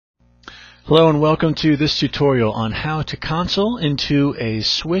Hello and welcome to this tutorial on how to console into a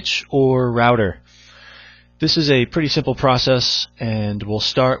switch or router. This is a pretty simple process, and we'll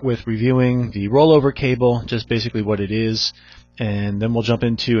start with reviewing the rollover cable, just basically what it is, and then we'll jump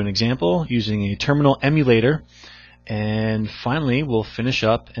into an example using a terminal emulator, and finally we'll finish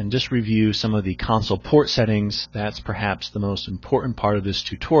up and just review some of the console port settings. That's perhaps the most important part of this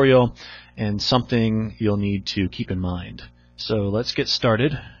tutorial and something you'll need to keep in mind. So let's get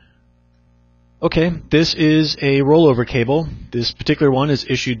started. Okay, this is a rollover cable. This particular one is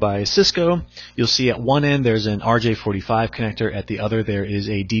issued by Cisco. You'll see at one end there's an RJ45 connector, at the other there is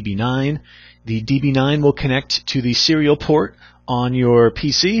a DB9. The DB9 will connect to the serial port on your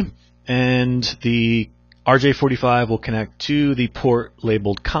PC, and the RJ45 will connect to the port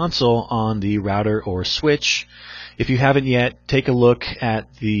labeled console on the router or switch. If you haven't yet, take a look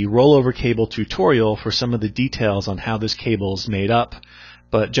at the rollover cable tutorial for some of the details on how this cable is made up.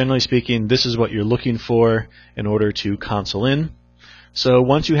 But generally speaking, this is what you're looking for in order to console in. So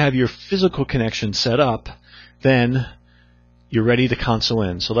once you have your physical connection set up, then you're ready to console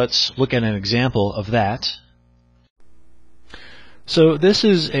in. So let's look at an example of that. So this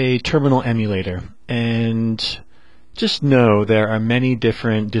is a terminal emulator, and just know there are many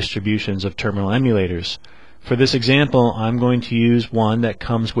different distributions of terminal emulators. For this example, I'm going to use one that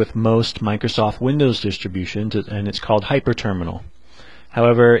comes with most Microsoft Windows distributions, and it's called HyperTerminal.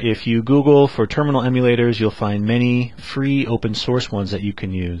 However, if you Google for terminal emulators, you'll find many free open source ones that you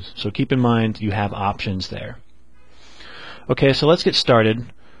can use. So keep in mind you have options there. Okay, so let's get started.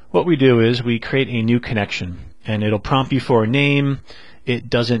 What we do is we create a new connection, and it'll prompt you for a name. It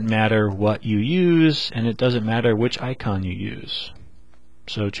doesn't matter what you use, and it doesn't matter which icon you use.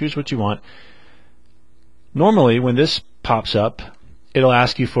 So choose what you want. Normally, when this pops up, it'll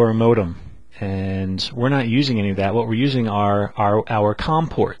ask you for a modem. And we're not using any of that. What we're using are our COM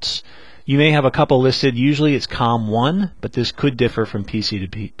ports. You may have a couple listed. Usually it's COM1, but this could differ from PC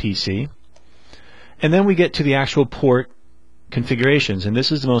to PC. And then we get to the actual port configurations, and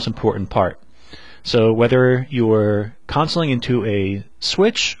this is the most important part. So whether you're consoling into a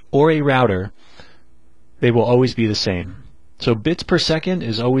switch or a router, they will always be the same. So bits per second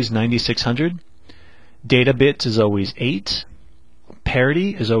is always 9600. Data bits is always 8.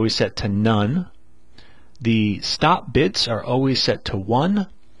 Parity is always set to none. The stop bits are always set to 1,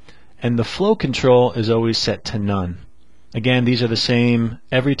 and the flow control is always set to none. Again, these are the same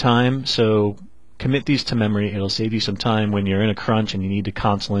every time, so commit these to memory. It'll save you some time when you're in a crunch and you need to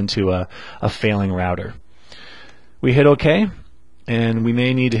console into a failing router. We hit OK, and we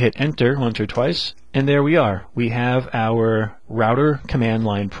may need to hit Enter once or twice, and there we are. We have our router command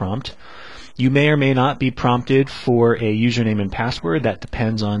line prompt. You may or may not be prompted for a username and password. That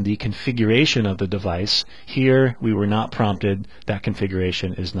depends on the configuration of the device. Here, we were not prompted. That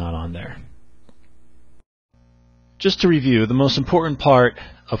configuration is not on there. Just to review, the most important part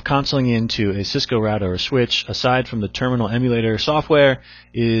of consoling into a Cisco router or switch, aside from the terminal emulator software,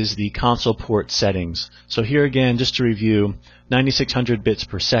 is the console port settings. So here again, just to review, 9600 bits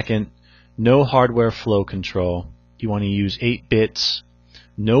per second, no hardware flow control. You want to use 8 bits,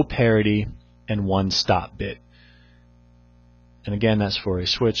 no parity, and 1 stop bit. And again, that's for a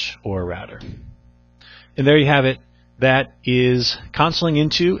switch or a router. And there you have it. That is consoling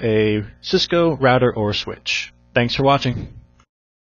into a Cisco router or switch. Thanks for watching.